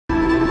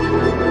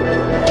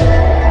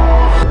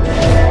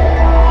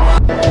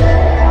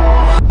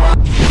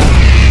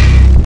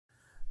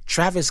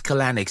Travis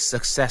Kalanick's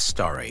success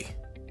story.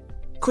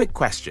 Quick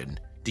question,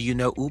 do you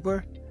know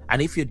Uber?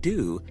 And if you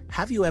do,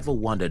 have you ever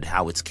wondered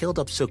how it's scaled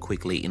up so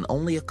quickly in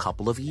only a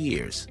couple of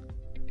years?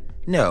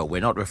 No,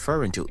 we're not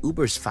referring to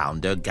Uber's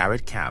founder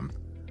Garret Camp.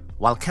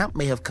 While Camp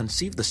may have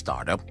conceived the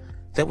startup,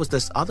 there was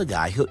this other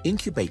guy who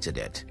incubated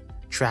it,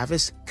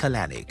 Travis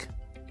Kalanick.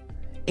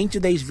 In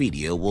today's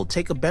video, we'll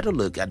take a better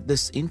look at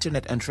this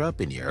internet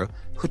entrepreneur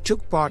who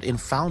took part in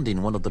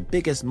founding one of the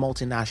biggest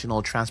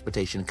multinational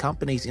transportation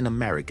companies in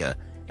America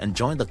and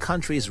joined the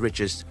country's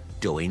richest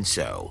doing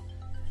so.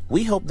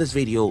 We hope this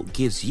video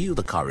gives you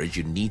the courage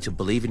you need to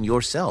believe in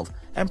yourself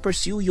and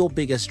pursue your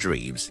biggest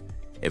dreams.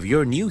 If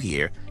you're new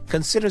here,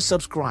 consider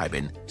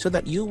subscribing so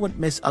that you won't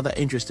miss other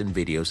interesting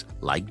videos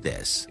like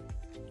this.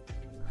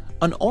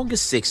 On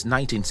August 6,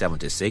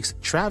 1976,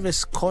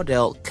 Travis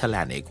Cordell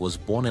Kalanick was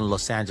born in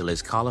Los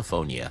Angeles,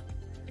 California.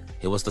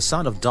 He was the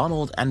son of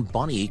Donald and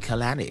Bonnie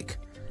Kalanick,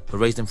 who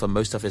raised him for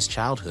most of his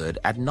childhood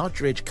at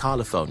Northridge,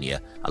 California,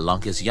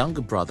 along his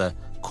younger brother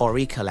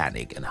Corey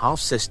Kalanick and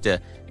half-sister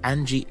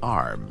Angie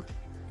Arm.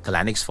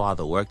 Kalanick's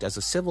father worked as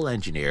a civil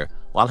engineer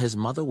while his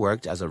mother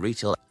worked as a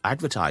retail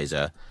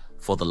advertiser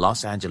for the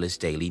Los Angeles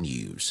Daily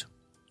News.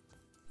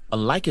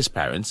 Unlike his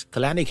parents,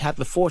 Kalanick had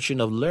the fortune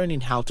of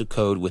learning how to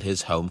code with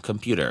his home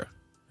computer.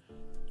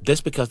 This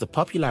because the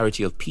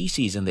popularity of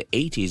PCs in the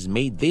 80s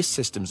made these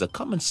systems a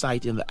common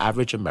sight in the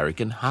average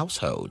American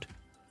household.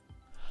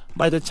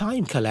 By the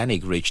time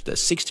Kalanick reached the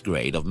 6th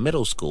grade of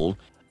middle school,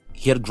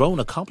 he had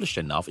grown accomplished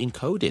enough in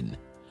coding.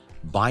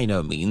 By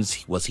no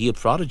means was he a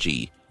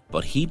prodigy,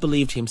 but he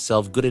believed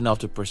himself good enough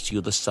to pursue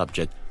the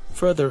subject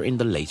further in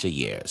the later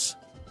years.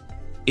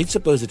 It's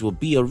supposed it would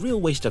be a real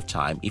waste of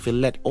time if he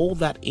let all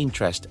that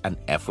interest and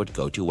effort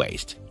go to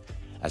waste.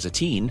 As a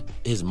teen,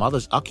 his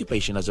mother's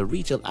occupation as a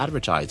retail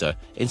advertiser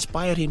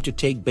inspired him to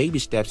take baby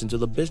steps into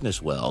the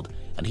business world,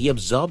 and he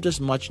absorbed as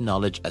much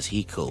knowledge as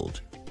he could.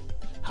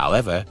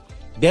 However,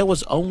 there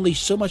was only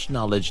so much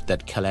knowledge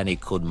that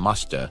Kalanick could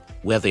muster,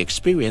 where the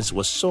experience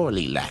was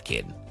sorely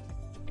lacking.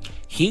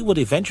 He would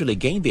eventually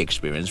gain the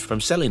experience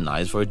from selling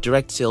lines for a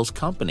direct sales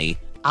company,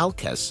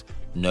 Alcas,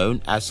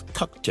 known as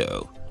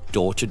Cocteau,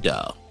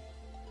 door-to-door.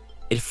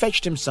 It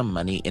fetched him some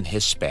money in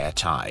his spare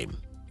time.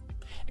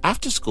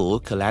 After school,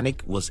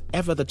 Kalanick was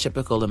ever the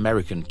typical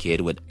American kid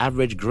with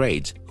average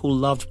grades who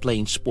loved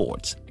playing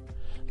sports.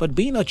 But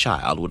being a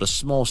child with a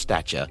small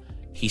stature,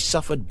 he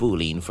suffered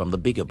bullying from the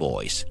bigger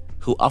boys,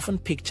 who often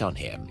picked on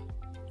him.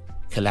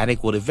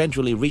 Kalanick would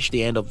eventually reach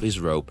the end of his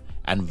rope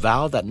and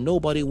vow that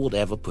nobody would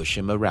ever push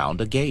him around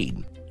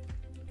again.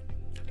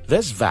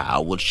 This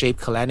vow would shape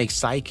Kalanick's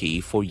psyche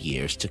for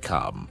years to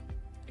come.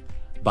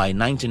 By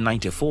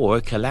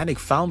 1994, Kalanick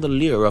found the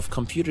lure of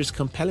computers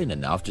compelling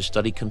enough to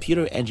study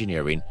computer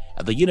engineering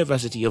at the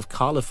University of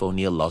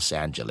California, Los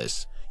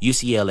Angeles,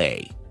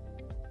 UCLA.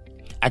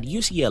 At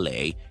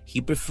UCLA, he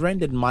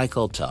befriended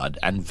Michael Todd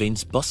and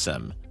Vince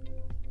Bussum.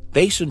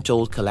 They soon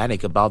told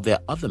Kalanick about their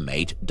other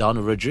mate,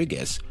 Don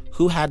Rodriguez,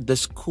 who had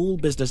this cool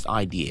business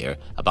idea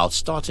about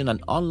starting an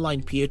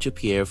online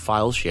peer-to-peer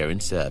file sharing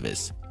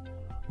service.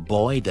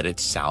 Boy, did it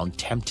sound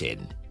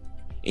tempting.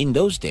 In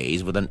those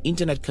days, with an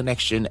internet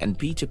connection and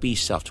P2P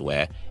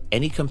software,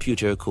 any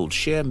computer could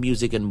share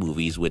music and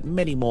movies with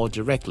many more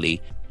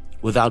directly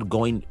without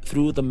going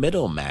through the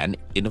middleman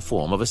in the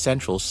form of a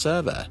central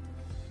server.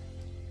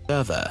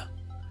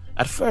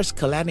 At first,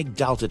 Kalanick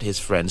doubted his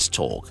friends'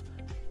 talk.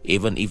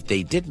 Even if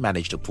they did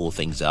manage to pull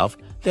things off,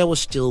 there was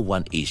still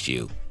one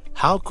issue.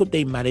 How could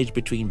they manage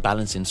between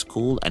balancing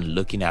school and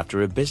looking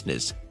after a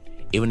business?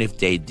 Even if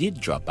they did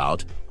drop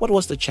out, what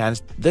was the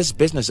chance this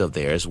business of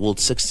theirs would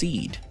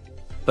succeed?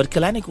 But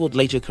Kalanick would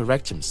later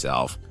correct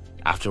himself.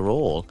 After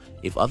all,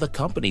 if other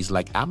companies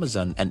like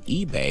Amazon and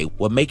eBay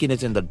were making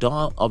it in the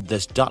dawn of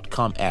this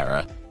dot-com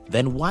era,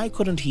 then why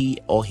couldn't he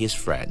or his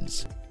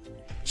friends?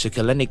 So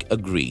Kalanick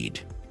agreed.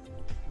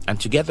 And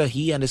together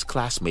he and his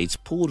classmates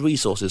pooled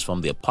resources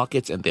from their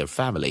pockets and their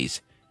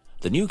families.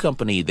 The new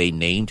company they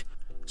named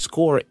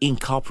Score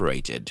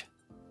Incorporated.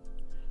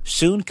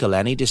 Soon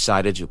Kalanick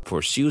decided to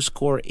pursue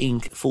Score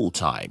Inc.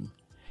 full-time.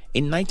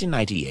 In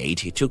 1998,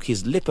 he took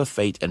his leap of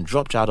faith and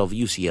dropped out of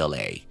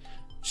UCLA.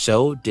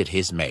 So did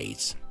his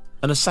mates.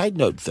 On a side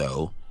note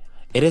though,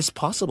 it is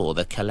possible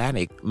that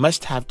Kalanick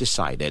must have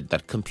decided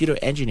that computer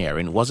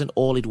engineering wasn't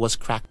all it was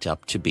cracked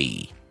up to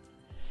be.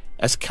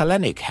 As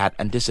Kalanick had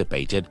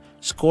anticipated,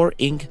 Score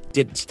Inc.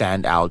 did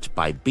stand out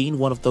by being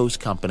one of those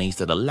companies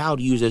that allowed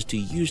users to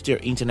use their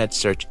internet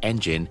search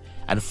engine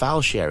and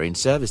file sharing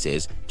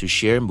services to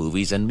share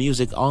movies and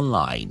music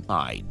online.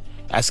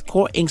 As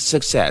Score Inc.'s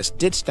success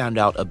did stand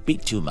out a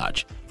bit too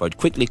much, for it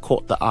quickly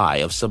caught the eye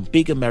of some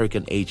big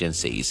American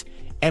agencies,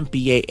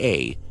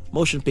 MPAA,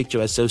 Motion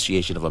Picture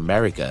Association of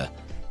America,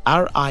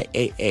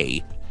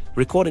 RIAA,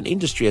 Recording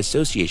Industry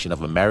Association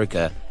of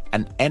America,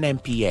 and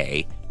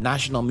NMPA,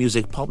 National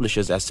Music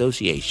Publishers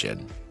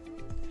Association.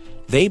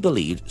 They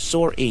believed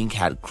Score Inc.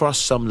 had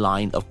crossed some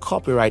line of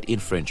copyright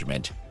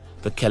infringement,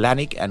 but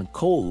Kalanick and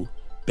co.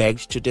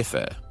 begged to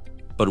differ.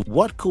 But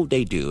what could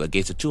they do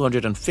against a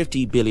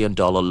 $250 billion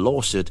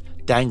lawsuit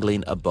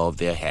dangling above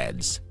their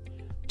heads?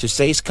 To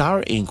say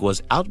Scar Inc.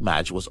 was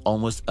outmatched was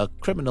almost a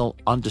criminal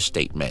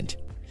understatement.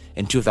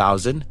 In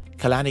 2000,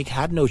 Kalanick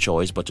had no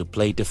choice but to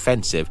play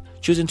defensive,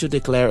 choosing to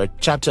declare a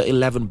Chapter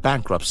 11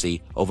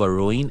 bankruptcy over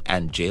ruin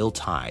and jail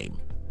time.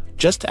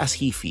 Just as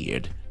he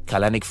feared,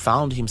 Kalanick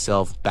found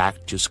himself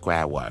back to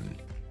square one.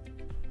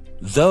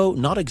 Though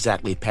not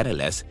exactly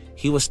penniless,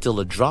 he was still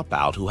a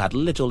dropout who had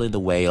little in the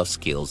way of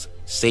skills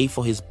save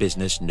for his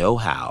business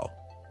know-how.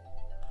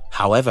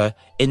 However,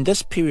 in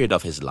this period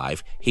of his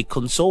life, he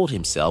consoled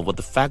himself with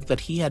the fact that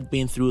he had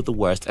been through the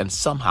worst and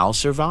somehow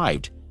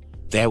survived.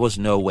 There was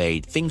no way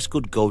things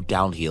could go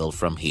downhill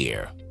from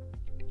here.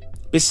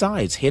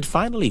 Besides, he had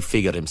finally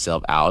figured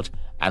himself out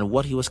and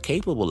what he was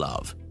capable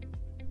of.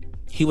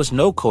 He was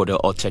no coder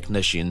or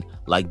technician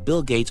like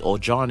Bill Gates or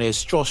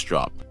Jarnes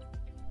Stroustrup.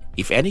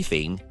 If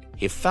anything,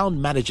 he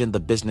found managing the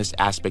business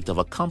aspect of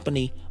a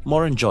company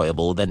more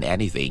enjoyable than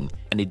anything,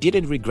 and he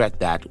didn't regret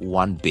that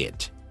one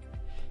bit.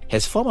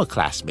 His former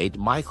classmate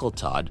Michael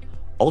Todd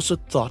also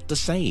thought the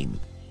same.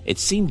 It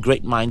seemed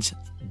great minds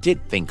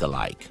did think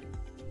alike.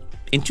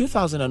 In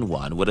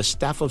 2001, with a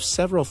staff of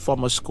several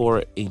former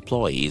Score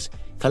employees,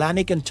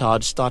 Kalanick and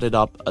Todd started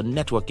up a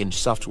networking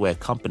software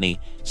company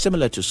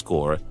similar to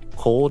Score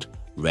called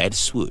Red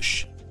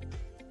Swoosh.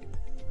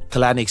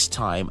 Kalanick's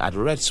time at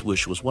Red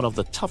Swoosh was one of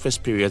the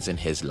toughest periods in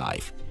his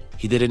life.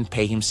 He didn't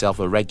pay himself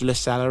a regular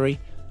salary.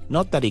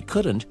 Not that he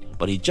couldn't,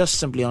 but he just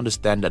simply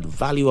understood that the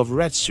value of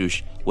Red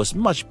Swoosh was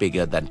much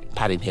bigger than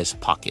padding his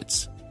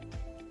pockets.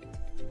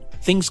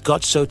 Things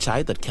got so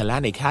tight that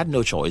Kalanick had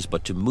no choice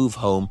but to move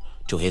home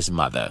to his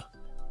mother.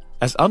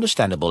 As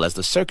understandable as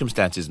the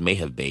circumstances may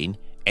have been,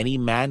 any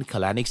man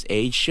Kalanick's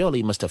age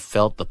surely must have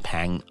felt the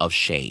pang of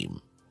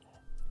shame.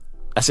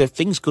 As if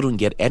things couldn't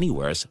get any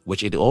worse,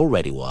 which it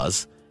already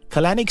was,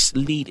 Kalanick's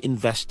lead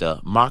investor,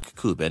 Mark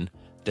Cuban,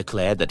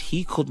 declared that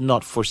he could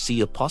not foresee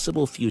a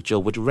possible future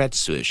with Red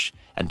Swoosh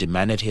and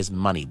demanded his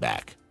money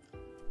back.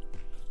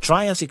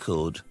 Try as he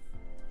could,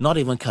 not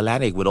even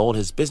Kalanick with all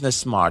his business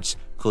smarts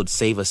could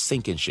save a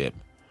sinking ship.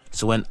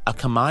 So when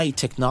Akamai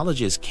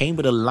Technologies came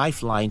with a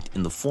lifeline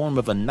in the form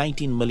of a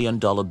 $19 million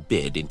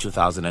bid in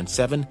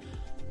 2007,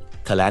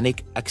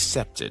 Kalanick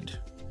accepted.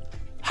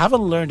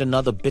 Having learned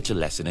another bitter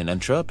lesson in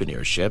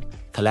entrepreneurship,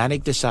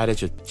 Kalanick decided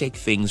to take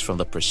things from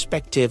the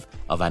perspective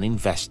of an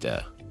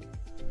investor.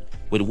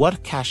 With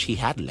what cash he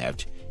had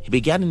left, he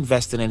began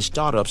investing in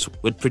startups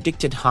with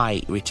predicted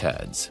high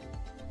returns.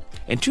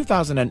 In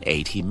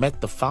 2008, he met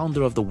the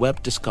founder of the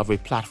web discovery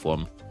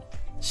platform,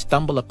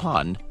 stumbled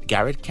upon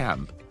Garret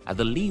Camp at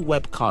the Lee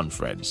Web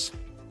Conference.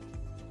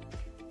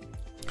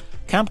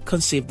 Camp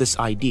conceived this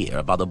idea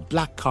about a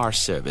black car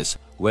service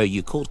where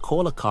you could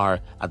call a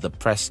car at the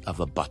press of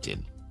a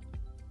button.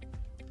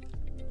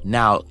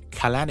 Now,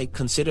 Kalanick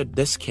considered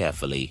this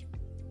carefully.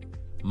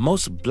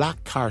 Most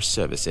black car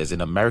services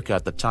in America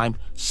at the time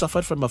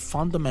suffered from a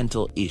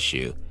fundamental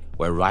issue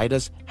where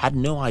riders had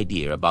no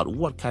idea about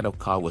what kind of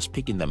car was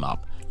picking them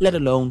up, let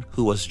alone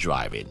who was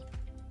driving.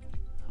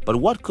 But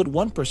what could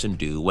one person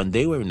do when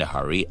they were in a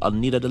hurry or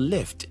needed a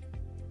lift?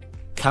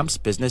 Camp's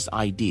business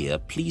idea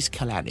pleased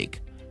Kalanick.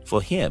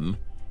 For him,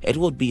 it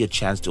would be a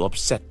chance to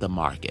upset the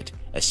market,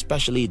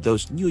 especially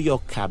those New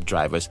York cab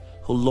drivers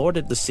who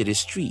lorded the city's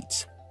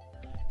streets.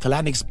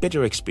 Kalanick's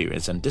bitter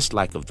experience and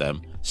dislike of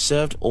them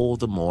served all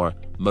the more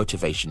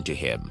motivation to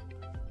him.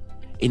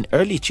 In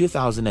early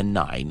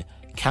 2009,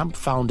 Camp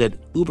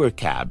founded Uber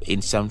Cab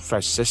in San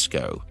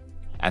Francisco,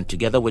 and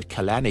together with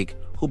Kalanick,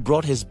 who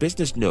brought his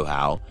business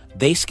know-how,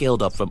 they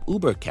scaled up from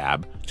Uber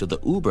Cab to the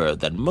Uber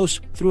that most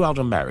throughout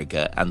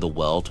America and the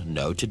world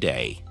know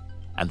today.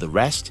 And the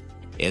rest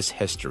is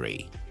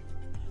history.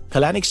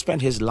 Kalanick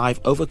spent his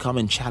life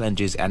overcoming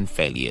challenges and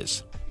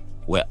failures.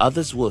 Where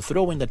others will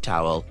throw in the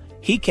towel,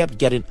 he kept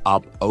getting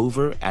up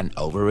over and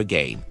over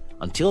again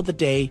until the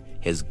day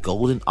his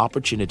golden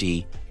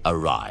opportunity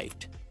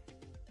arrived.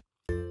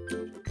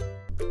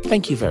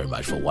 Thank you very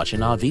much for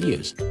watching our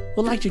videos.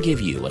 We'd like to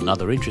give you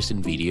another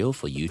interesting video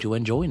for you to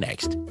enjoy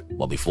next.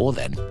 But before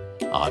then,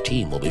 our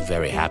team will be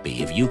very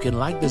happy if you can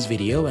like this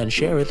video and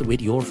share it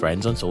with your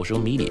friends on social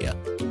media.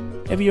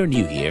 If you're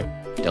new here,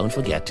 don't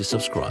forget to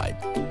subscribe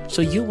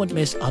so you won't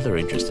miss other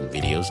interesting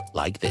videos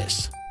like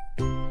this.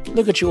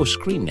 Look at your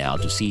screen now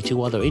to see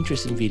 2 other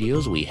interesting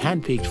videos we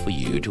handpicked for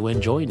you to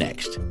enjoy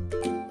next.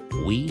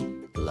 We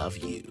love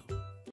you.